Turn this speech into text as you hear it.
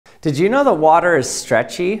Did you know that water is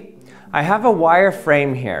stretchy? I have a wire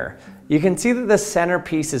frame here. You can see that the center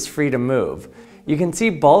piece is free to move. You can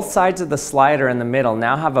see both sides of the slider in the middle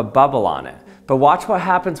now have a bubble on it, but watch what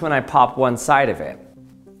happens when I pop one side of it.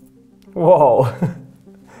 Whoa.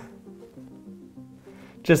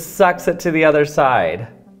 Just sucks it to the other side.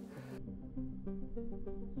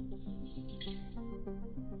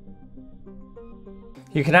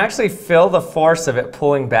 You can actually feel the force of it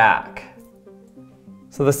pulling back.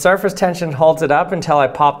 So the surface tension holds it up until I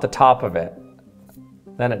pop the top of it.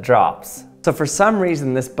 Then it drops. So for some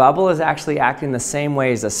reason, this bubble is actually acting the same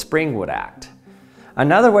way as a spring would act.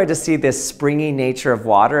 Another way to see this springy nature of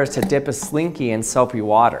water is to dip a slinky in soapy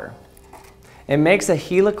water. It makes a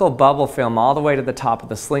helical bubble film all the way to the top of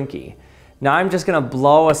the slinky. Now I'm just going to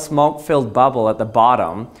blow a smoke-filled bubble at the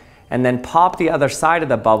bottom and then pop the other side of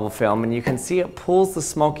the bubble film, and you can see it pulls the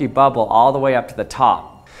smoky bubble all the way up to the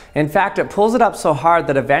top. In fact, it pulls it up so hard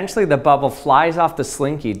that eventually the bubble flies off the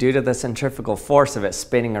slinky due to the centrifugal force of it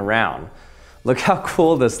spinning around. Look how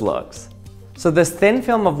cool this looks. So this thin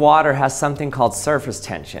film of water has something called surface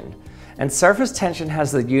tension. And surface tension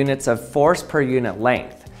has the units of force per unit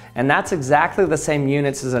length. And that's exactly the same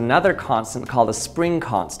units as another constant called a spring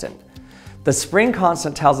constant. The spring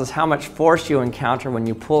constant tells us how much force you encounter when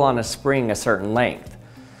you pull on a spring a certain length.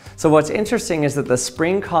 So what's interesting is that the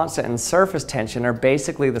spring constant and surface tension are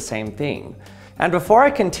basically the same thing. And before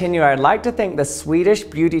I continue, I'd like to thank the Swedish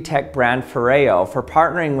beauty tech brand Foreo for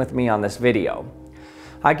partnering with me on this video.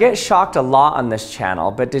 I get shocked a lot on this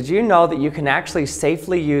channel, but did you know that you can actually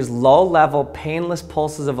safely use low-level, painless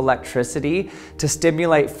pulses of electricity to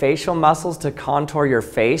stimulate facial muscles to contour your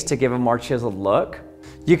face to give a more chiseled look?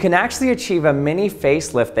 You can actually achieve a mini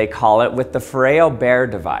facelift, they call it, with the Foreo Bear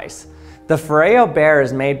device. The Foreo Bear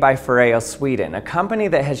is made by Foreo Sweden, a company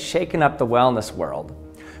that has shaken up the wellness world.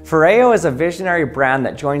 Foreo is a visionary brand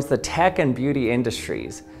that joins the tech and beauty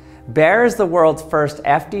industries. Bear is the world's first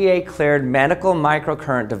FDA-cleared medical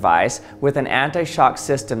microcurrent device with an anti-shock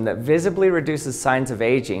system that visibly reduces signs of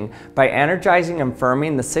aging by energizing and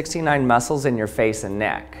firming the 69 muscles in your face and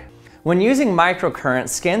neck. When using microcurrent,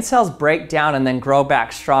 skin cells break down and then grow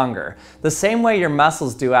back stronger, the same way your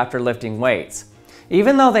muscles do after lifting weights.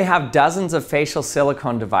 Even though they have dozens of facial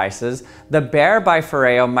silicone devices, the Bear by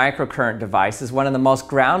Foreo microcurrent device is one of the most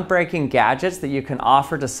groundbreaking gadgets that you can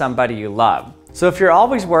offer to somebody you love. So if you're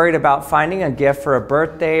always worried about finding a gift for a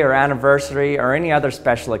birthday or anniversary or any other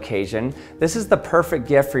special occasion, this is the perfect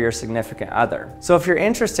gift for your significant other. So if you're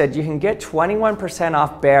interested, you can get 21%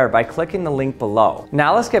 off Bear by clicking the link below.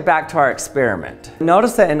 Now let's get back to our experiment.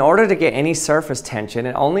 Notice that in order to get any surface tension,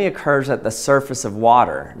 it only occurs at the surface of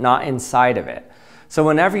water, not inside of it. So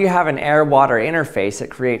whenever you have an air-water interface, it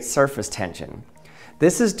creates surface tension.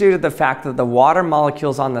 This is due to the fact that the water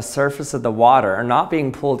molecules on the surface of the water are not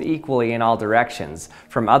being pulled equally in all directions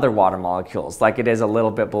from other water molecules, like it is a little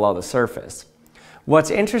bit below the surface. What's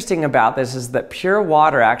interesting about this is that pure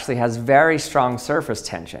water actually has very strong surface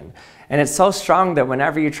tension. And it's so strong that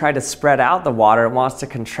whenever you try to spread out the water, it wants to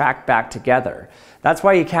contract back together. That's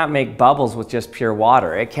why you can't make bubbles with just pure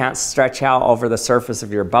water. It can't stretch out over the surface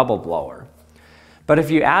of your bubble blower. But if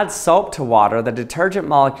you add soap to water, the detergent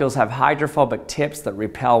molecules have hydrophobic tips that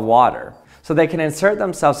repel water. So they can insert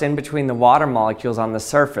themselves in between the water molecules on the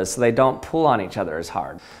surface so they don't pull on each other as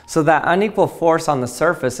hard. So that unequal force on the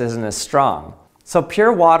surface isn't as strong. So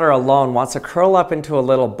pure water alone wants to curl up into a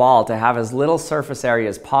little ball to have as little surface area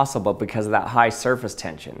as possible because of that high surface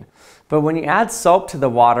tension. But when you add soap to the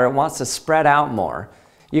water, it wants to spread out more.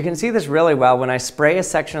 You can see this really well when I spray a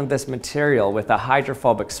section of this material with a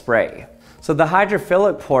hydrophobic spray. So the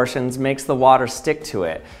hydrophilic portions makes the water stick to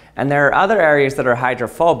it, and there are other areas that are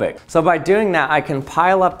hydrophobic. So by doing that, I can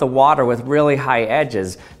pile up the water with really high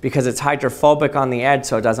edges because it's hydrophobic on the edge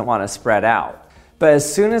so it doesn't want to spread out. But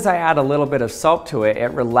as soon as I add a little bit of soap to it, it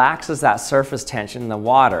relaxes that surface tension in the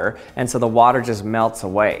water, and so the water just melts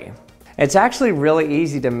away. It's actually really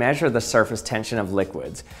easy to measure the surface tension of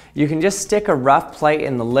liquids. You can just stick a rough plate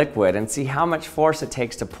in the liquid and see how much force it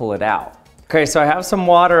takes to pull it out. Okay, so I have some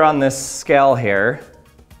water on this scale here.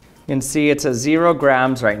 You can see it's at 0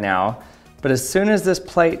 grams right now, but as soon as this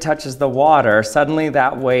plate touches the water, suddenly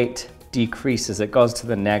that weight decreases. It goes to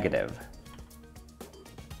the negative.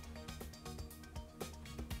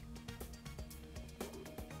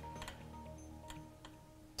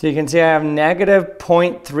 So you can see I have negative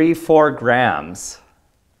 0.34 grams.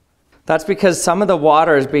 That's because some of the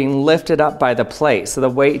water is being lifted up by the plate, so the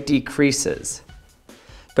weight decreases.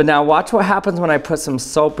 But now watch what happens when I put some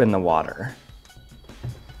soap in the water.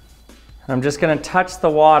 I'm just going to touch the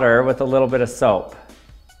water with a little bit of soap.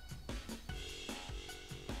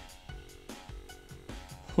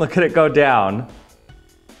 Look at it go down.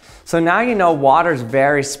 So now you know water's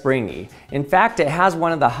very springy. In fact, it has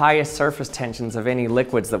one of the highest surface tensions of any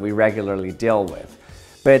liquids that we regularly deal with.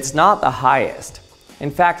 But it's not the highest.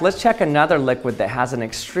 In fact, let's check another liquid that has an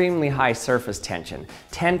extremely high surface tension,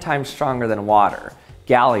 10 times stronger than water,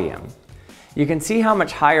 gallium. You can see how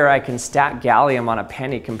much higher I can stack gallium on a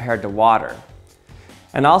penny compared to water.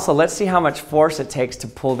 And also, let's see how much force it takes to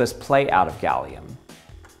pull this plate out of gallium.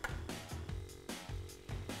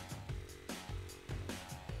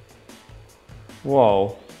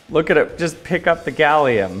 Whoa, look at it just pick up the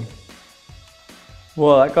gallium.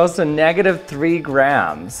 Whoa, it goes to -3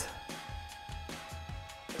 grams.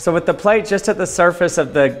 So with the plate just at the surface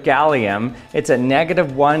of the gallium, it's at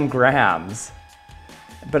 -1 grams.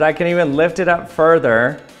 But I can even lift it up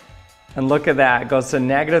further and look at that, it goes to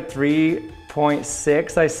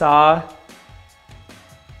 -3.6 I saw.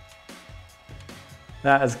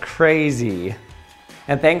 That is crazy.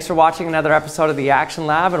 And thanks for watching another episode of the Action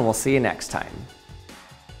Lab, and we'll see you next time.